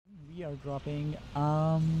we are dropping.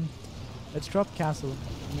 Let's drop castle.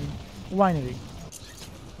 I mean, winery.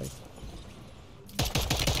 Right.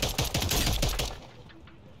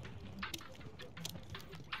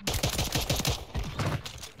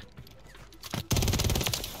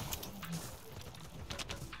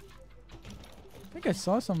 I think I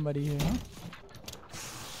saw somebody here, huh?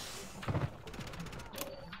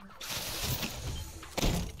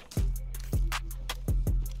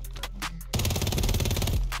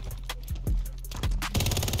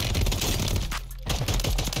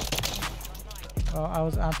 I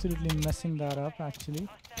was absolutely messing that up, actually.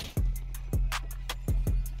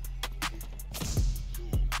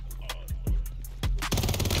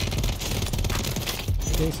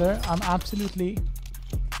 Okay, sir, I'm absolutely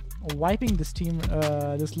wiping this team,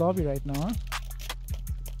 this lobby right now. Huh?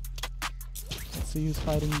 Let's see who's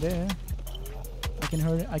fighting there.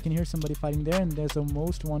 I can hear somebody fighting there, and there's a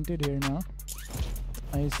most wanted here now.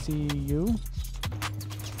 I see you.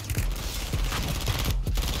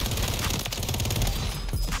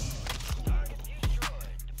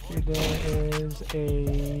 There is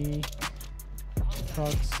a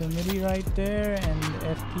proximity right there, and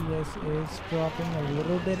FPS is dropping a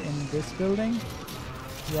little bit in this building.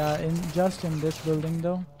 Yeah, just in this building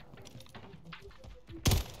though.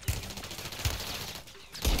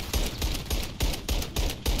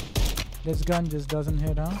 This gun just doesn't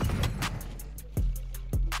hit, huh?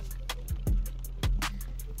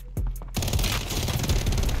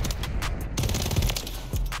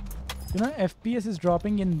 You know, FPS is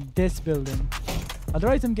dropping in this building.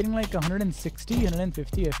 Otherwise, I'm getting like 160,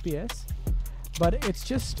 150 FPS. But it's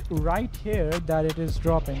just right here that it is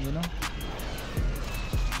dropping, you know.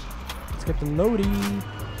 Let's get the loading.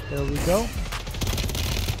 There we go.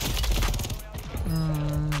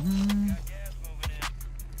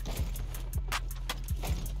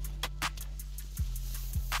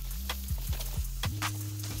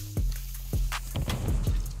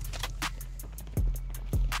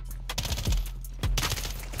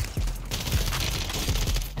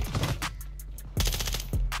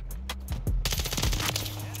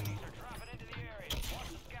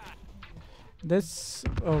 This,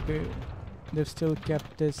 okay, they've still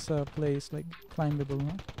kept this place like climbable,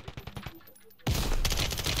 huh?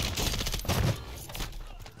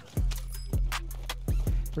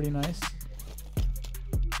 Pretty nice.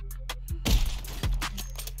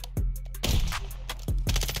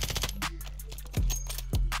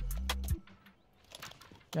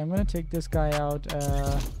 Yeah, I'm gonna take this guy out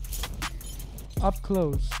up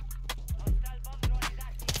close.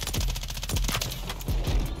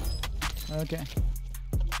 Okay.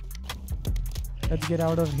 Let's get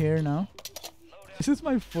out of here now. This is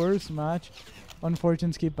my first match on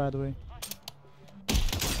Fortune's Keep, by the way.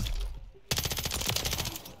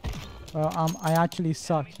 I actually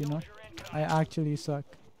suck, you know. I actually suck.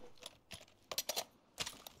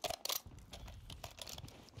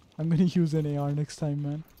 I'm gonna use an AR next time,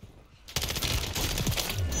 man.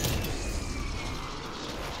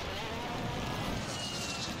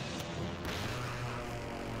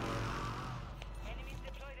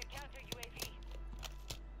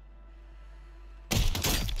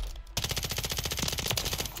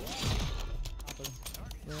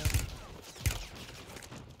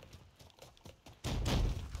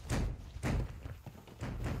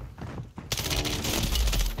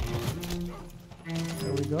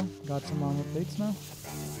 There we go. Got some armor plates now.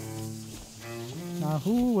 Now,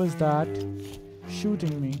 who was that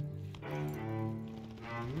shooting me?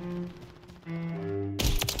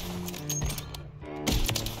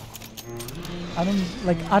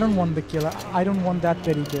 I don't want the kill. I don't want that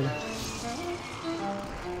petty kill.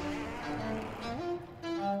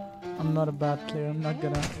 I'm not a bad player. I'm not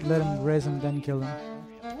gonna let him res and then kill him.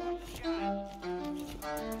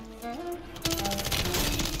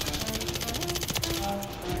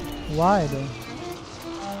 Why though?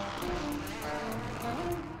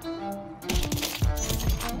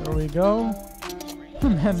 There we go.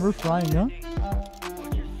 Man, we're frying, huh?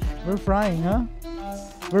 We're frying, huh?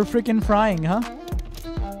 We're freaking frying, huh?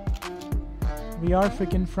 We are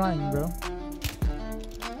freaking frying, bro.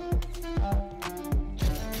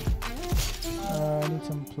 I need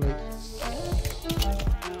some plates.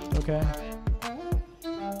 Okay.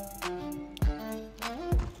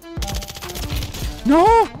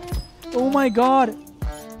 No! Oh my god!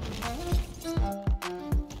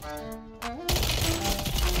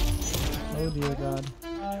 Oh dear god.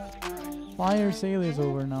 Fire sale is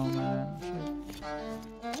over now, man. Shit.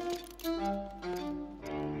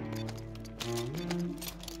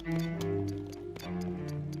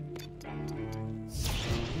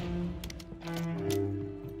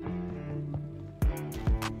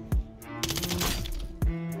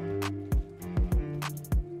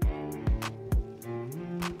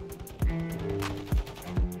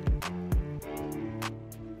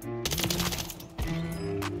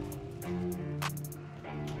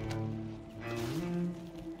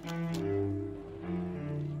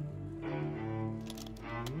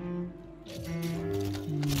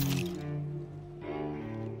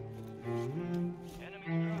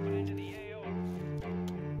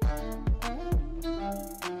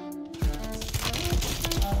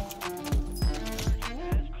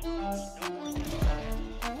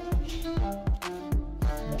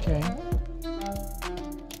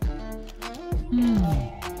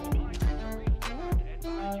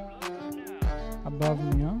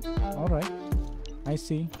 Above me, huh? Alright. I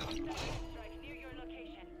see.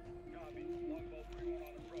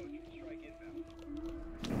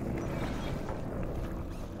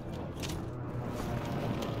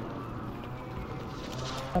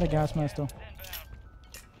 Got a gas mask though.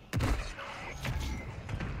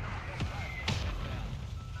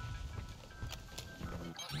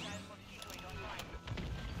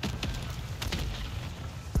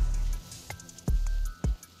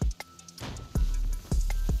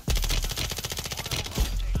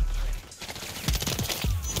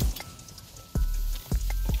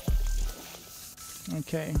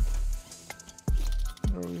 Okay.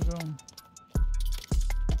 There we go.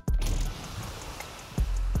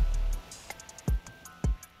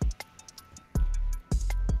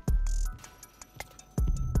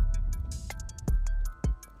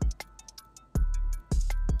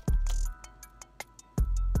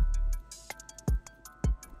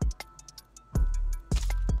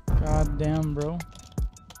 God damn, bro.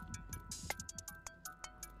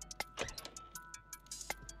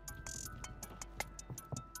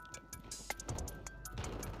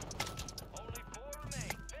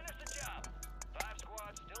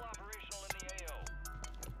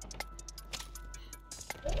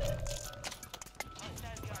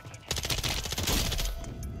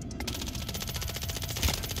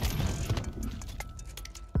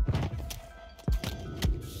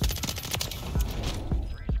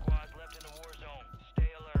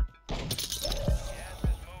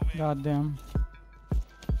 God damn.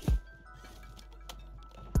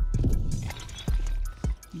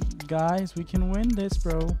 Guys, we can win this,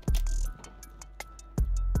 bro.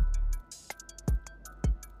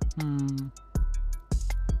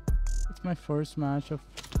 It's my first match of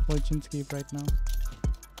Fortune's Keep right now.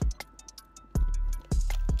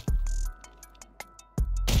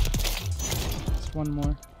 Just one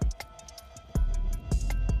more.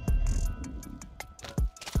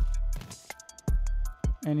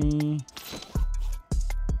 Any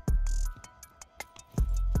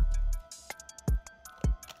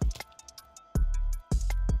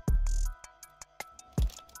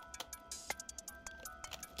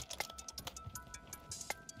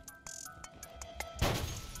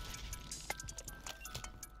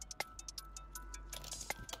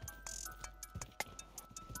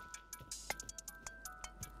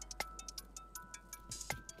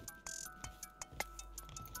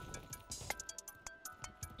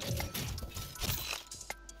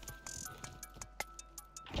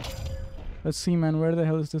let's see, man. Where the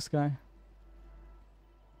hell is this guy?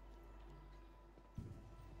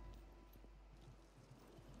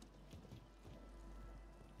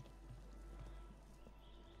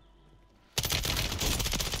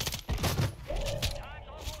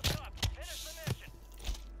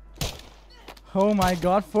 Oh my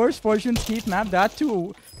god, first Fortune's Keep map, that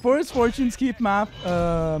too. First Fortune's Keep map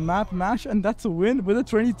match, and that's a win with a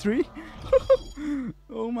 23.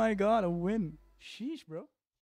 Oh my god, a win. Sheesh, bro.